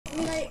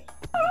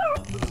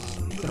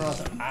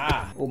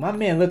Ah, oh, my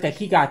man look like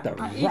he got the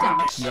rock,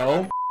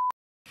 yo.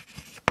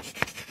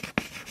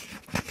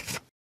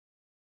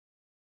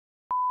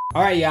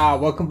 Alright, y'all,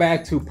 welcome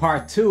back to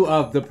part 2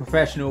 of The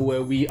Professional,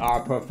 where we are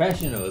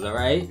professionals,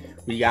 alright?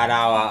 We got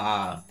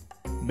our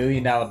 $1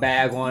 million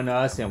bag on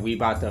us, and we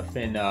about to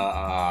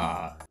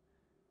finna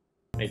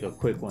make a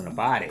quick one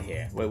about it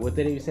here. Wait, what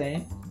did he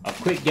say? A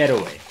quick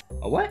getaway.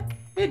 A what?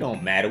 It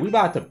don't matter. We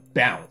about to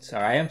bounce,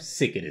 alright? I'm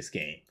sick of this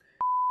game.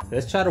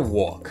 Let's try to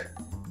walk.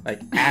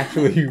 Like,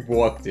 actually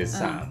walk this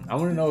time. I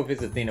want to know if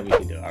it's a thing that we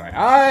can do. Alright.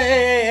 Alright,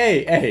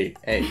 hey.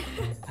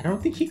 I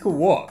don't think he could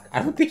walk.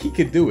 I don't think he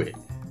could do it.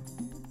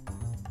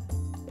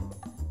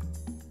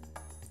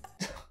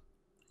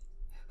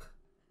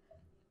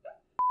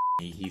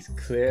 He's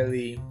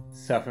clearly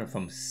suffering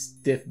from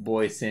stiff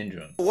boy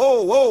syndrome.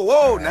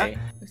 Whoa, right?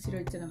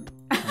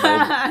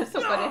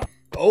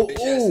 Oh.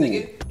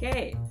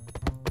 Okay.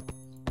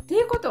 って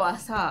いうことは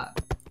さ、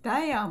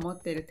ダイヤを持っ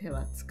てる手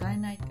は使え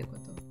ないってこ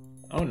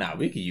と Oh, nah,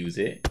 we can use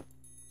it.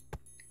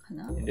 か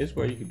な In this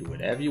world, you can do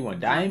whatever you want.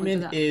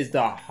 Diamond is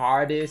the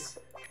hardest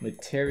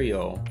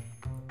material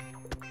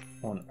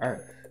on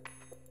Earth.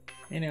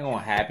 Ain't gonna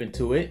happen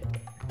to it.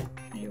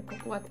 こ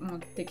こはもう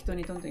適当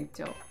にどんどんいっ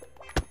ちゃおう。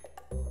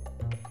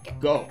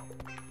Go.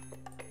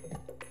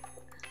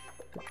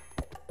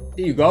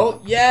 There you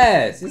go.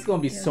 Yes! It's gonna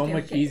be so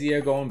much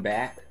easier going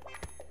back.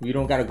 We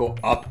don't gotta go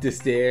up the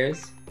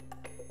stairs.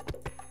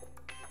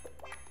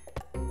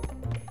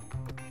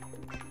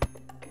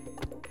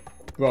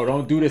 Bro,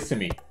 don't do this to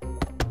me.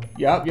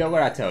 Yup,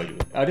 what I tell you.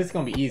 Oh, this is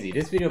gonna be easy.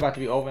 This video about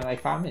to be over in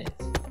like 5 minutes.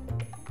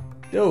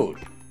 Dude.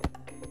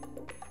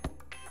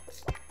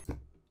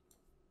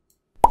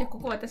 で、こ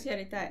こ私や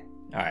りたい。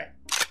 Alright.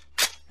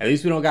 At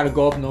least we don't gotta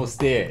go up no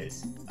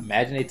stairs.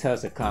 Imagine they tell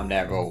us to climb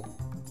that rope.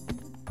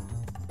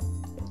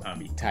 I'll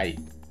be tight.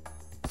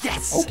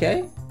 Yes!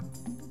 Okay.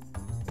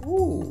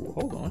 Ooh,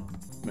 hold on.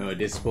 Remember,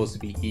 this is supposed to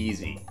be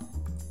easy.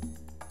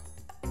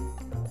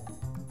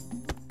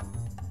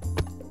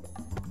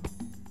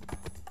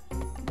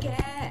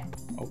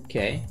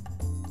 Okay.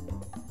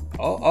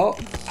 Oh.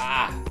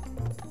 Ah.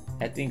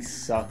 That thing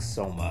sucks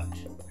so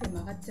much. これ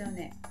曲がっちゃう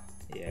ね。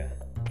 Yeah.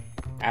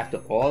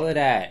 After all of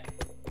that.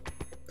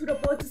 プロ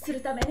ポーズする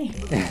ために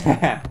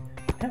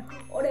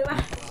俺は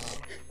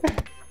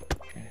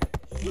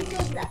大丈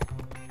夫だ。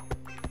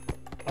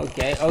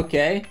 Okay.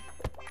 OK。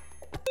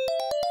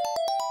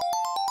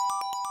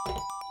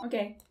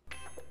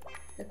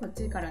で、こっ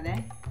ちから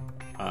ね。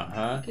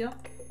いくよ。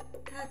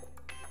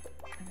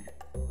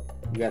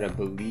You gotta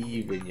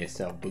believe in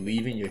yourself.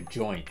 Believe in your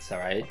joints,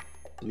 alright?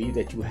 Believe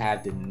that you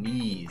have the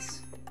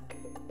knees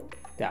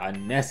that are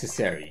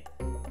necessary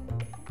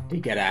to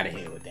get out of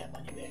here with that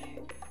money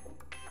bag.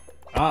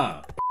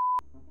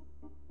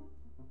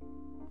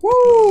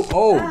 Woo!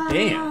 Oh,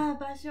 damn.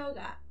 場所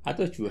が I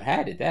thought you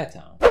had it that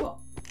time.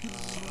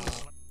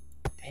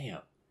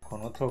 Damn. こ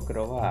のとこ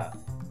ろは、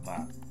ま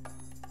あ、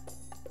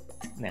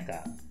なん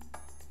か、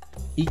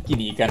一気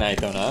に行かない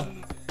とな。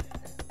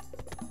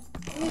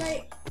お願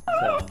い。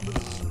 So.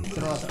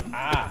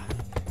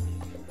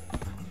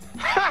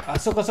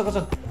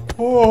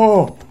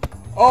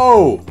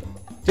 Oh,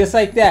 just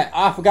like that.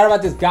 Oh, I forgot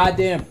about this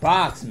goddamn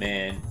box,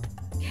 man.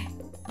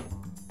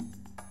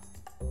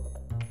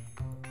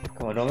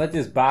 Come on, don't let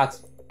this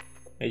box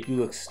make you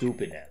look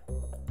stupid now.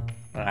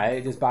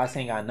 Alright, this box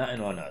ain't got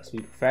nothing on us. We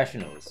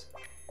professionals.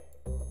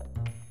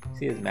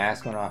 See his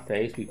mask on our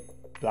face? We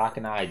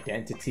blocking our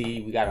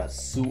identity. We got a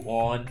suit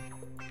on.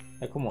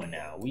 Like, come on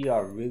now. We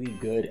are really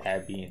good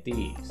at being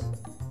thieves.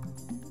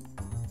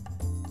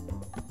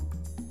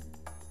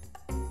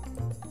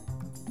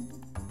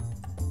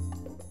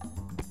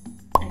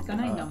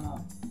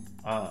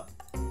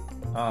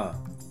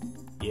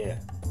 Yeah.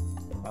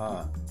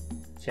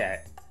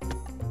 Chat.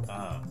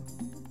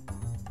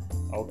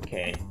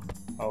 Okay.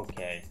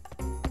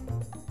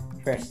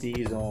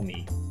 Prestige on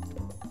me.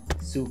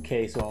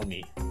 Suitcase on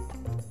me.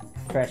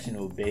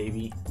 Professional,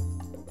 baby.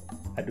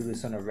 I do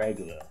this on a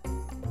regular.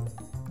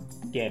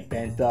 Getting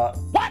bent up.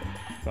 What?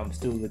 So I'm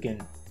still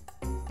looking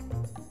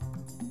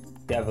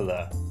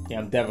deviler. Yeah,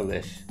 I'm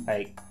devilish.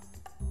 Like,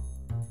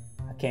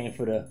 I came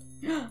for the...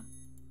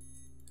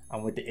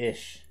 I'm with the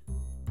ish.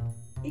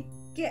 い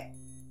け。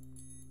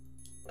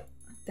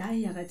ダ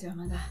イヤが邪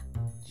魔だ。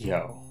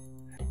 Yo,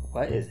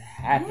 what is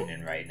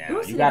happening right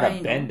now? You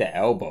gotta bend the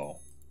elbow.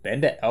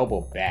 Bend the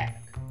elbow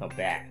back. No,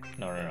 back.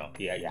 No.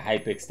 Yeah, you're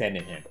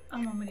hyperextending him. あ、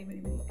もう無理。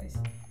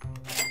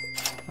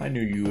I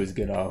knew you was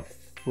gonna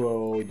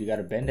fold. You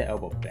gotta bend the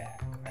elbow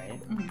back, right?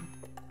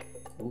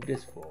 Move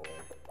this forward.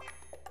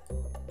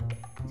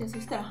 じゃあそ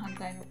したら反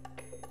対の。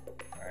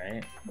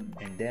 Alright.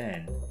 And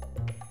then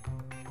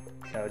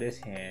tell this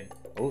hand.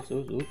 Oops.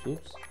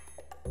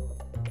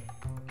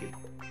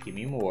 Give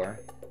me more.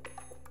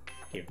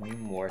 Give me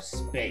more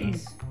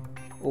space.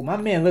 Oh, my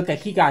man look like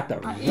he got the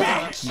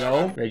rack,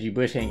 yo. Reggie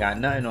Bush ain't got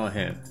nothing on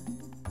him.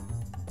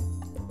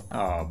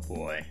 Oh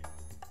boy.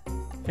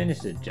 Finish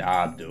the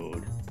job,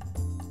 dude.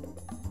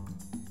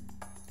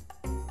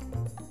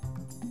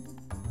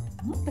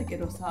 思ったけ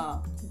ど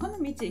さ、この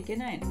道行け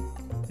ないの？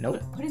 Nope.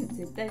 これ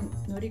絶対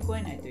乗り越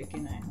えないといけ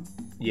ないの？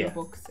 Yeah.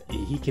 ボックス。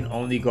He can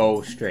only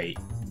go straight.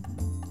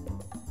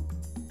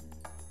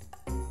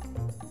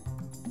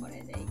 こ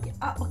れでいけ。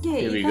あ、オッケー。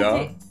 Here い we い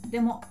感じ。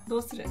でもど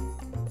うする？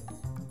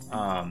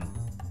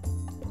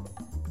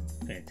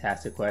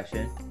 Fantastic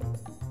question.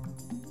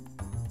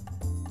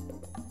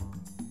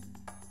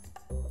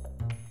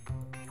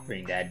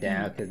 Bring that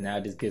down because now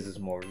this gives us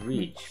more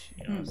reach.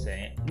 You know what I'm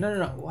saying? No, no,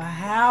 no.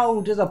 How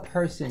does a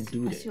person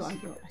do this? 足を上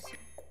げよう、足を。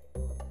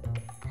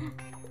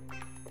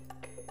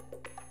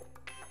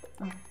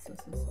あ、そう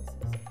そうそうそう。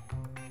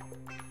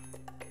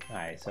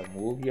Alright, so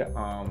move your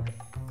arm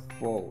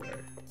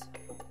forward.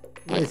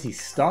 What is he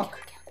stuck?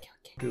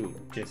 Dude,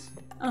 just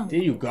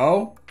there you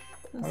go.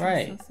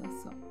 Alright.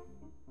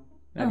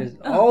 Now this,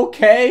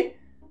 okay.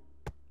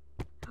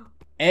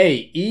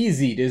 Hey,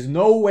 easy. There's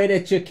no way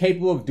that you're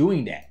capable of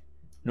doing that.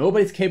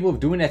 Nobody's capable of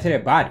doing that to their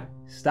body.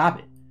 Stop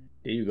it.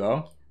 There you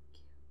go.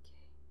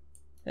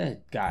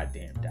 That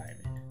goddamn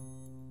diamond.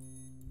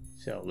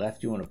 So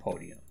left you on the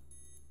podium.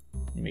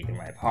 You're making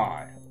life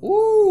hard.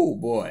 Ooh,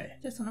 boy.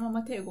 じゃあそのま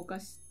ま手動か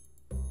して。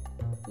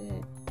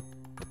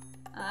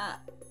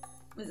あ、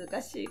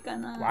難しいか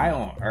な。 Why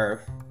on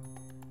earth?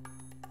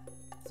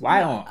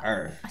 Why on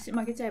earth? 足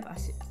曲げちゃえば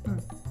足。うん。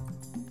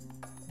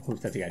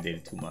 Oops, I think I did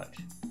it too much.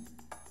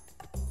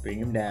 Bring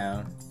him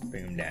down.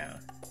 Bring him down.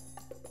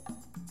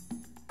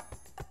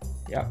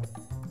 Yep.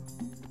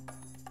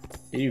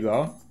 Here you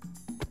go.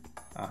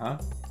 Uh-huh.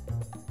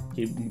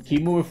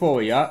 Keep moving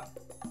forward, yup.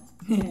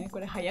 ねえ、こ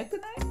れ早く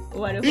ない？終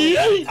わる方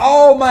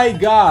が。Oh my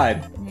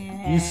god!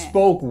 ねえ。 You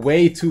spoke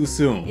way too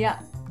soon. い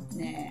や、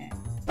ね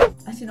え。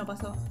足伸ば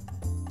そう。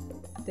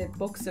で、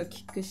ボックスを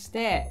キックし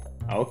て。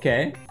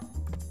Okay.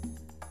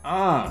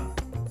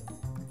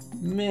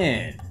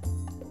 Man.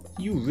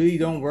 You really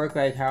don't work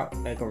like a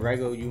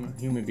regular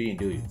human being,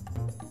 do you?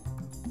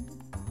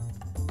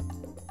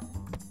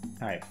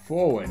 Alright,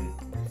 forward.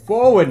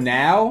 Forward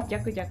now?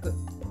 逆逆。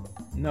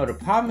 No, the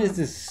problem is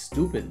this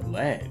stupid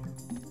leg.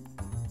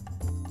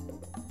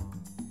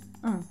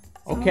 うん。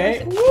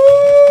Okay. Woo!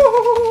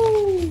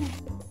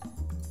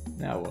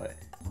 Now what?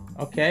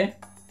 Okay.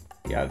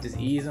 Yeah, just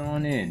ease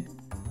on in.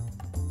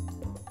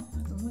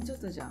 あともうちょっ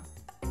とじゃん。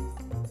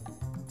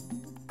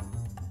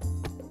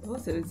どう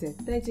する？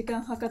絶対時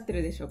間計って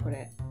るでしょ、こ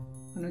れ。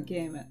このゲ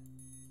ーム。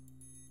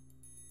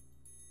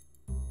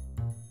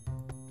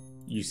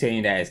You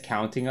saying that is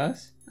counting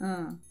us? う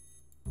ん。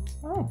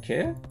 I don't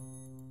care.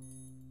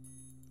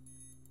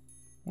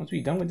 Once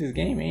we're done with this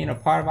game, it ain't a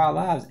part of our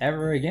lives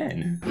ever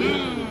again.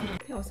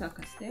 手を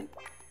探して。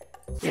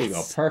 There you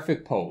go.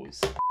 Perfect pose.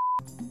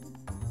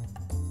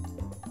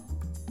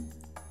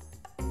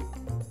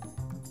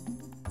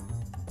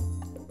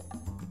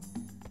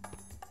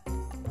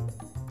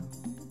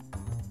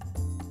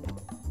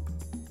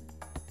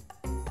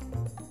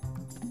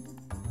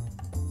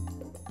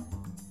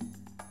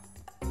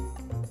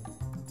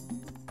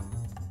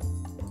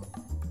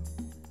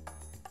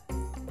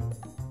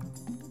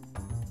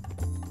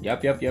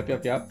 Yep.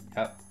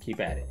 Keep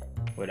at it.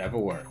 Whatever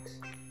works.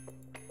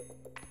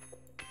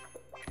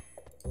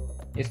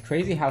 It's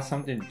crazy how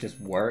something just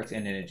works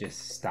and then it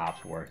just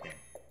stops working.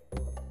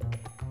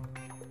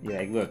 You're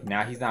like, look,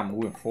 now he's not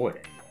moving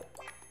forward anymore.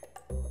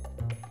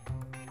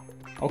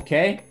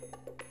 Okay.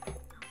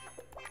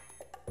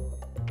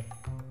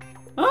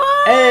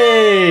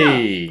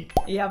 Hey!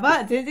 や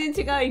ば、全然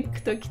違う、行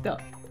くときと。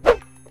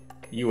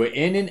 You were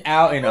in and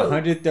out in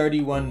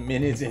 131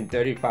 minutes and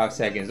 35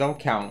 seconds. Don't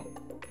count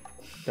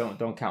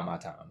count my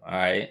time,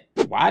 alright?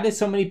 Why did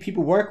so many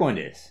people work on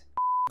this?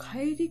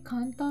 帰り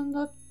簡単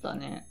だった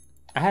ね。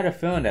 I had a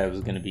feeling that it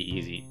was gonna be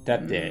easy. だ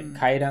って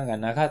階段が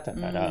なかった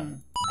から。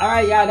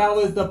 Alright, yeah, that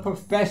was the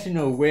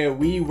professional where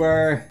we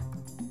were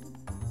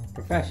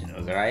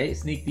professionals, alright?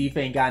 Sneak Thief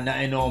ain't got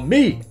nothing on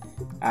me.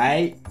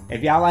 Alright?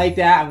 If y'all like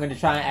that, I'm gonna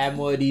try and add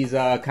more of these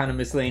kind of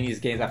miscellaneous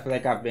games. I feel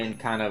like I've been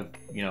kind of,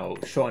 you know,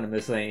 showing the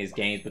miscellaneous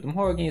games, but them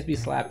horror games be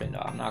slapping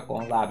though. I'm not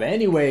gonna lie. But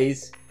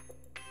anyways,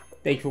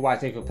 thank you for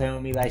watching. Thank you for playing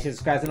with me. Like, share,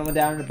 subscribe, and I'm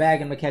down in the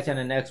bag. I'm gonna catch you on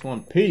the next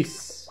one.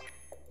 Peace.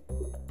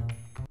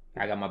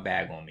 I got my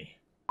bag on me.